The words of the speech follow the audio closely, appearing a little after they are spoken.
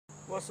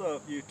What's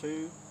up,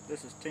 YouTube?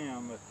 This is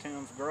Tim at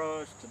Tim's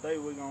Garage. Today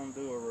we're going to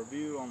do a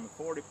review on the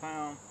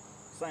 40-pound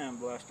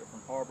sandblaster from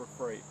Harbor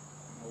Freight.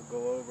 And we'll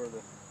go over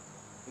the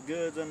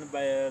goods and the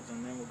bads,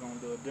 and then we're going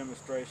to do a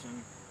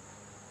demonstration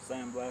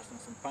sandblasting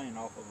some paint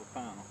off of a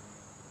panel.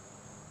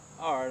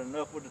 Alright,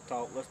 enough with the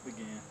talk, let's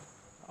begin.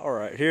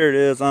 Alright, here it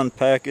is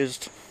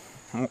unpackaged.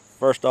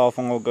 First off,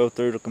 I'm going to go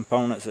through the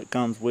components it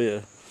comes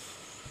with.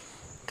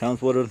 It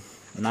comes with a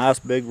nice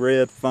big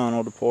red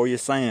funnel to pour your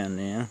sand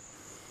in.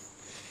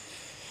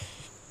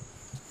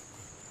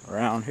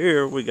 Around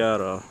here we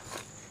got a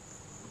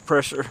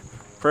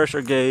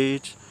pressure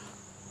gauge,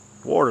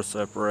 water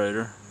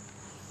separator,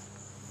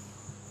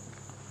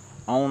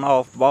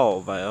 on-off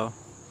ball valve.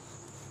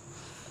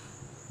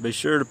 Be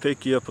sure to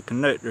pick you up a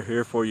connector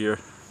here for your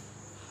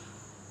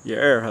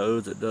air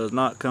hose. It does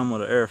not come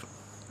with an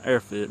air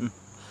fitting.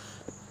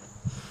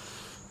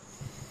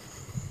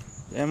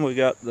 Then we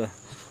got the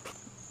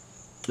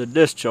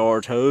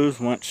discharge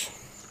hose, which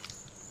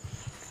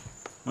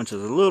is a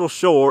little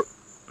short.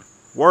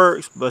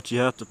 Works, but you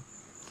have to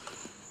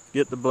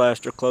get the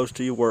blaster close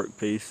to your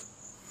workpiece.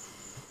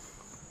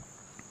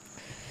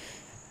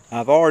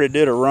 I've already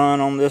did a run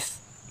on this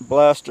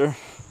blaster,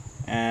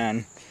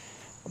 and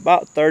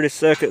about 30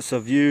 seconds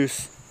of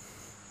use,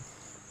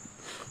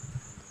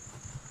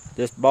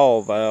 this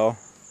ball valve,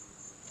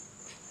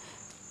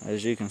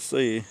 as you can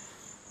see,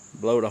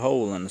 blowed a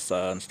hole in the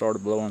side and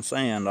started blowing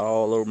sand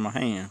all over my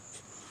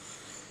hands.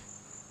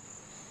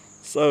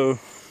 So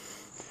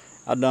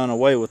I done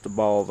away with the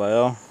ball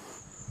valve.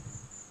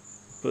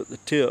 Put the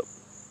tip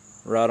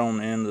right on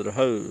the end of the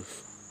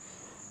hose.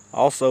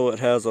 Also, it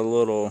has a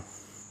little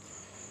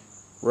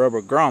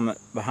rubber grommet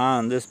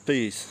behind this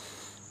piece.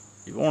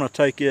 You want to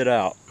take it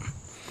out.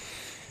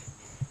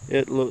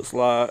 It looks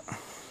like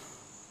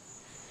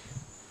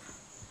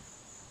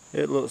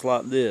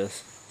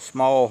this.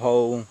 Small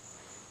hole.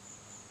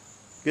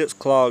 Gets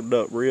clogged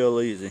up real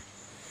easy.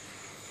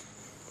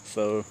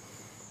 So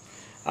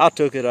I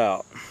took it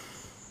out.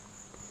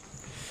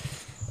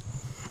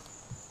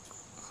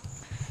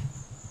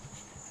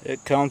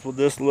 It comes with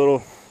this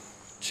little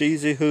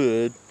cheesy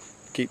hood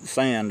to keep the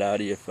sand out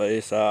of your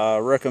face. I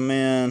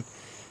recommend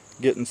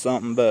getting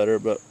something better,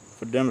 but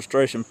for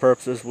demonstration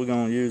purposes, we're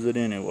going to use it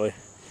anyway.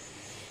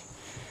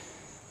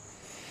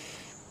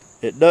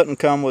 It doesn't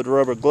come with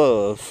rubber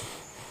gloves,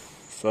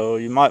 so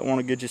you might want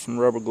to get you some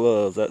rubber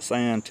gloves. That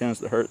sand tends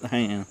to hurt the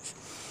hands.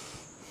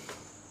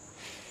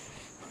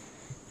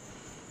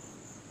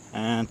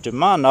 And to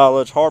my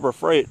knowledge, Harbor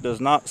Freight does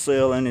not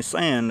sell any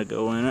sand to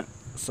go in it,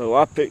 so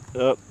I picked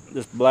up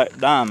this Black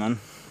Diamond.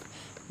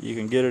 You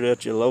can get it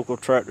at your local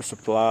Tractor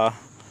Supply.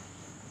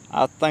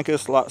 I think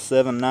it's like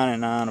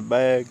 $7.99 a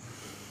bag.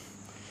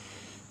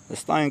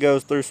 This thing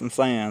goes through some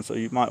sand, so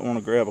you might want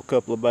to grab a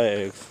couple of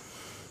bags.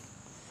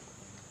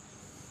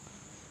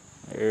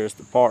 There's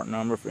the part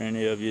number for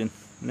any of you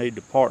need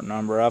the part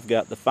number. I've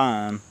got the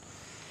fine.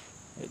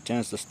 It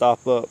tends to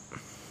stop up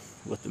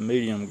with the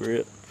medium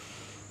grit.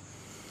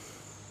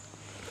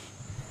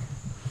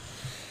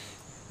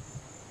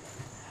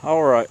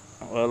 Alright,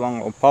 well, I'm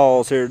going to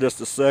pause here just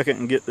a second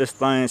and get this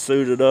thing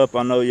suited up.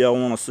 I know y'all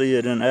want to see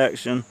it in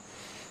action.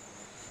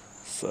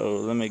 So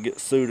let me get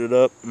suited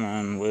up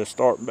and we'll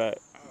start back.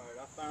 Alright,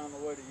 I found a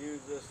way to use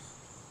this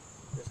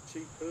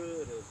cheap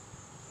hood is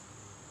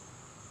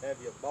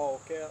have your ball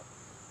cap,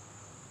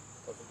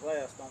 because the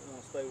glass don't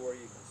want to stay where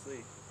you can see.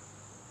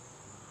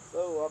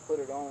 So I put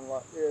it on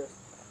like this.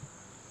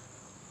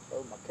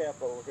 Throw my cap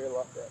over here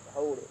like that to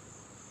hold it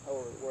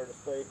where to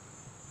stay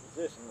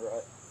positioned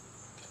right.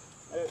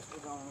 Next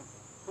we're going to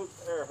hook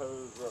the air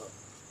hose up.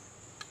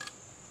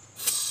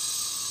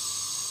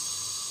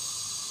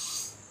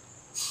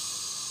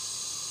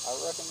 I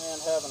recommend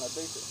having a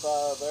decent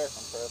size air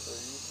compressor.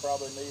 You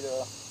probably need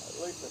at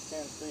least a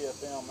 10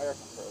 CFM air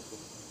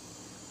compressor.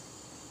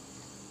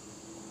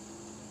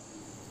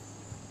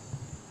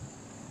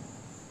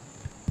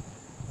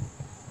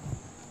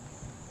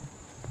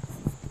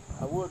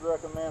 I would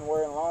recommend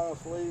wearing long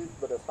sleeves,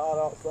 but it's hot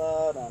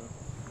outside and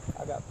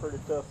I got pretty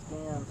tough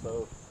skin,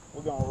 so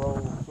we're going to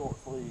roll short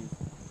sleeves,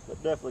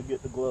 but definitely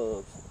get the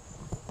gloves.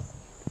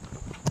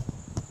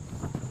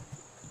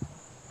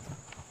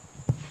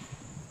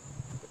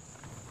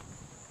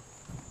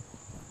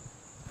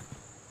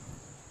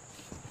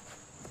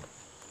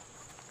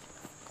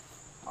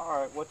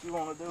 Alright, what you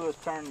want to do is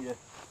turn your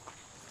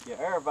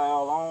air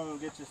valve on,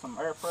 get you some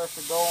air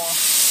pressure going,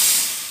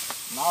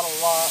 not a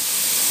lot,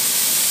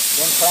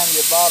 then turn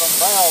your bottom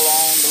valve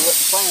on to let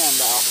the sand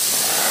out.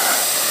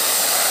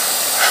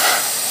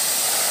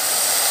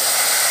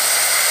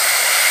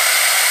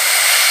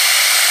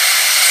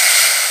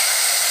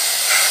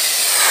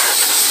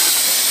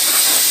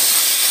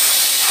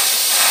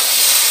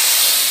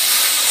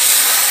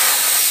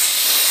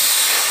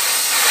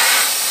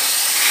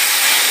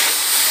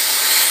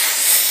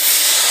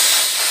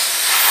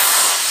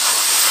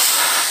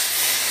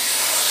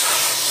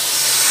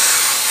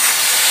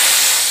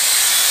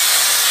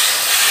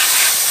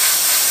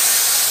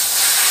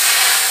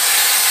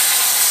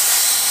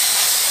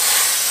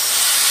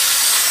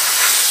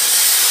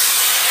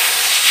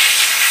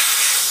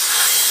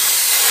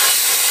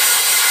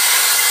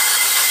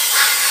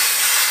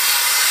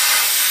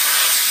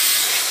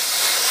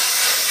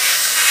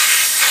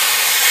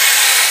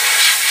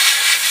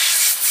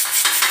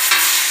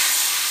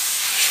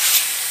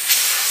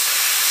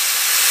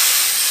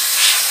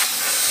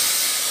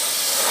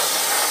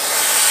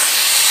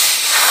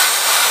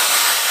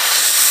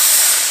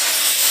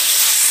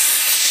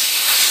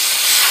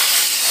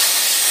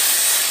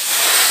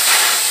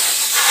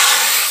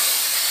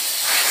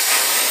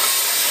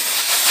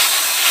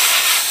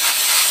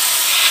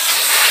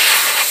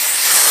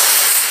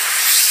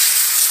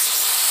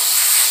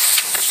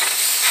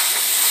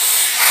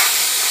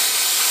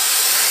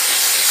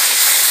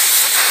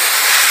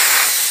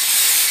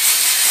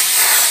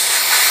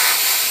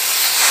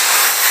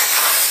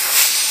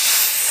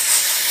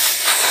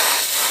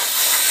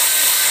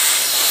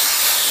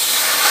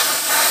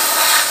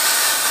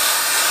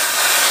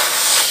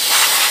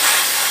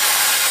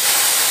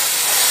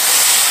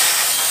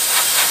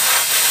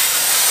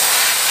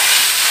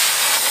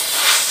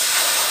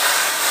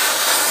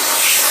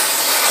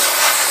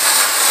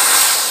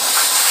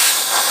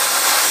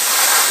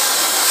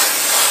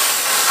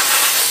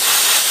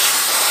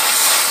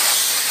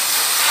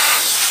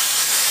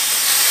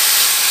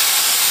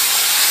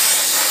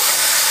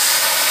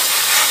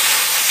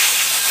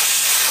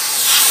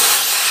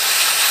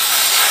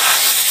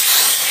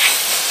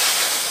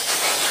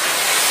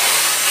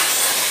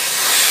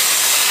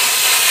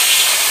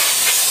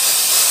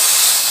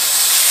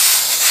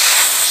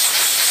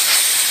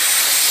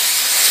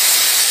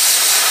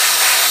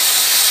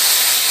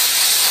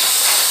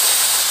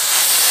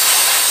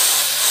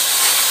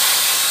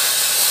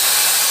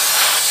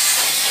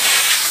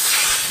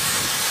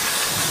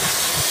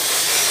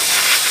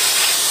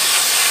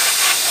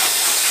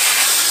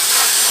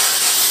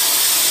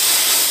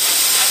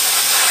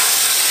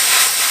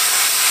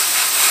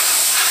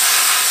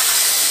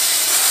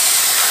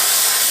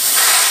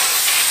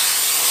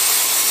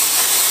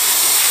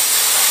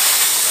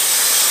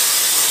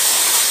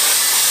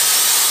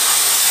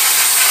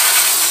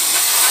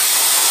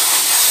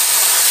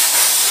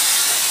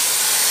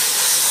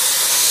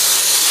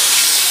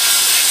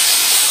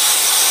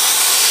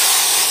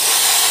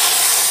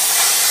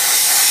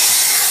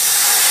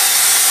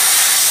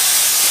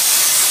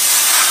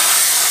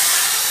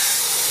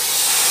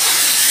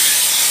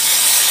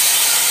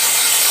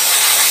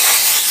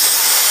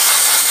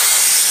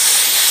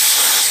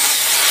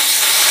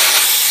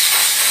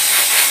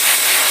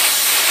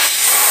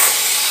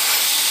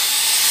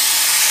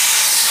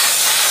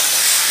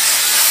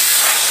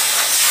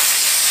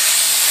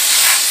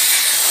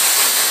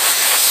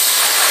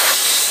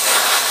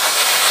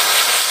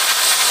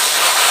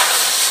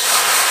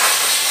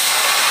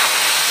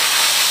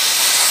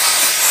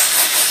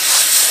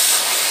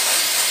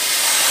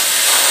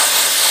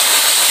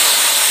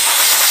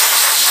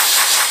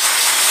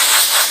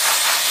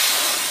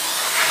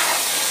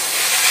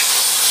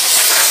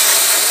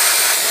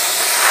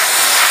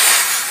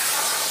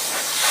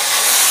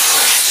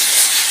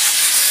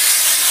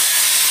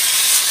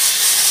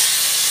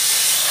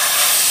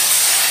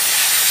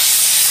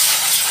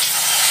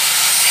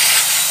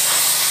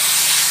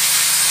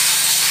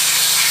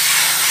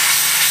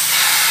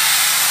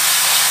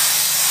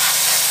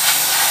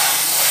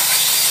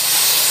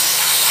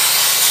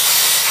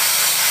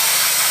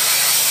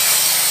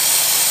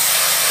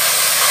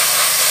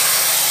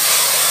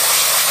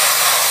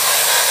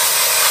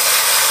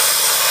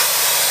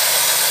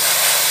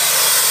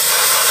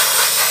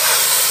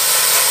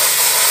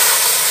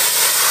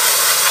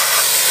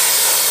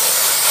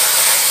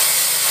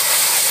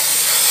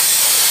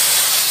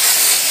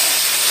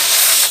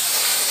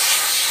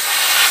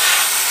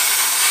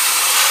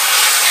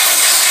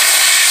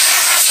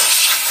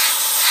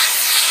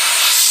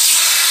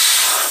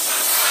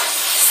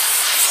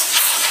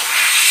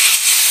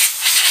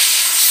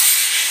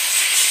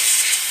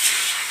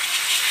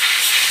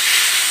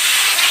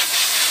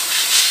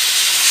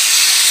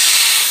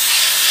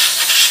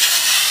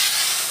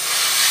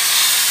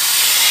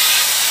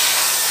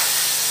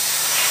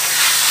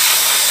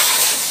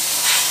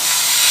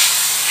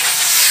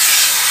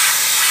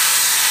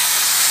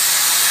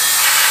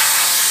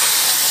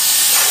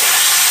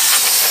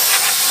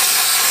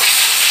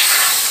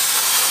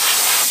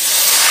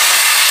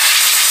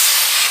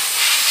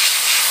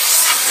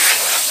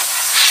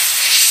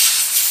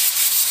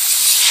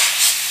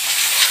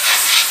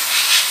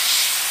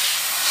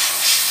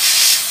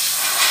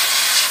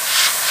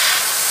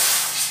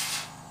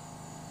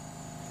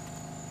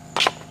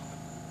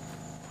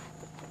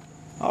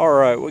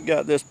 Alright, we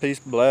got this piece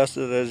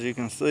blasted, as you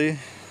can see.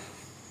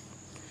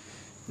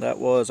 That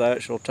was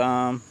actual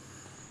time.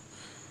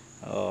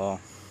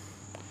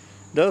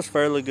 Does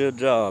fairly good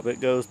job.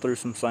 It goes through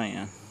some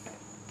sand.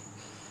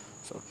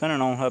 So depending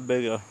on how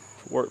big a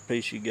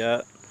workpiece you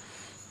got,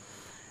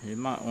 you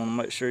might want to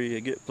make sure you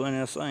get plenty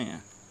of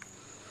sand.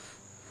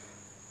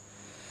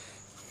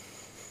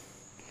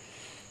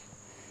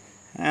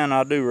 And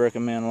I do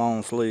recommend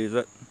long sleeves.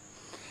 That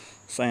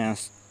sand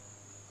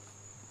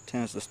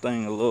tends to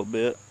sting a little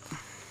bit.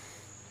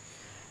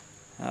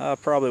 I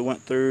probably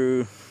went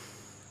through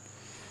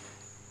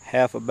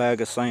half a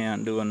bag of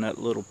sand doing that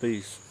little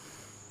piece.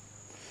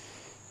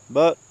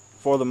 But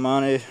for the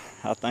money,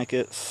 I think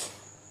it's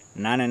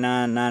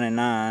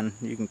 $99.99.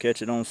 You can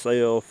catch it on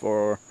sale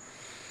for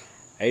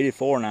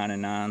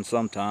 $84.99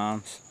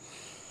 sometimes.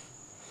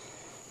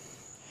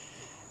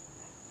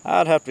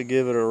 I'd have to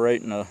give it a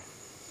rating of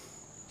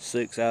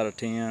 6 out of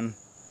 10.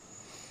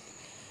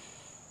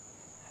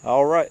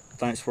 Alright,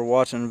 thanks for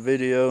watching the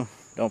video.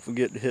 Don't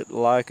forget to hit the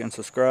like and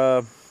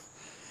subscribe.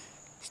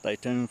 Stay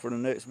tuned for the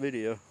next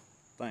video.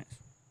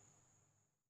 Thanks.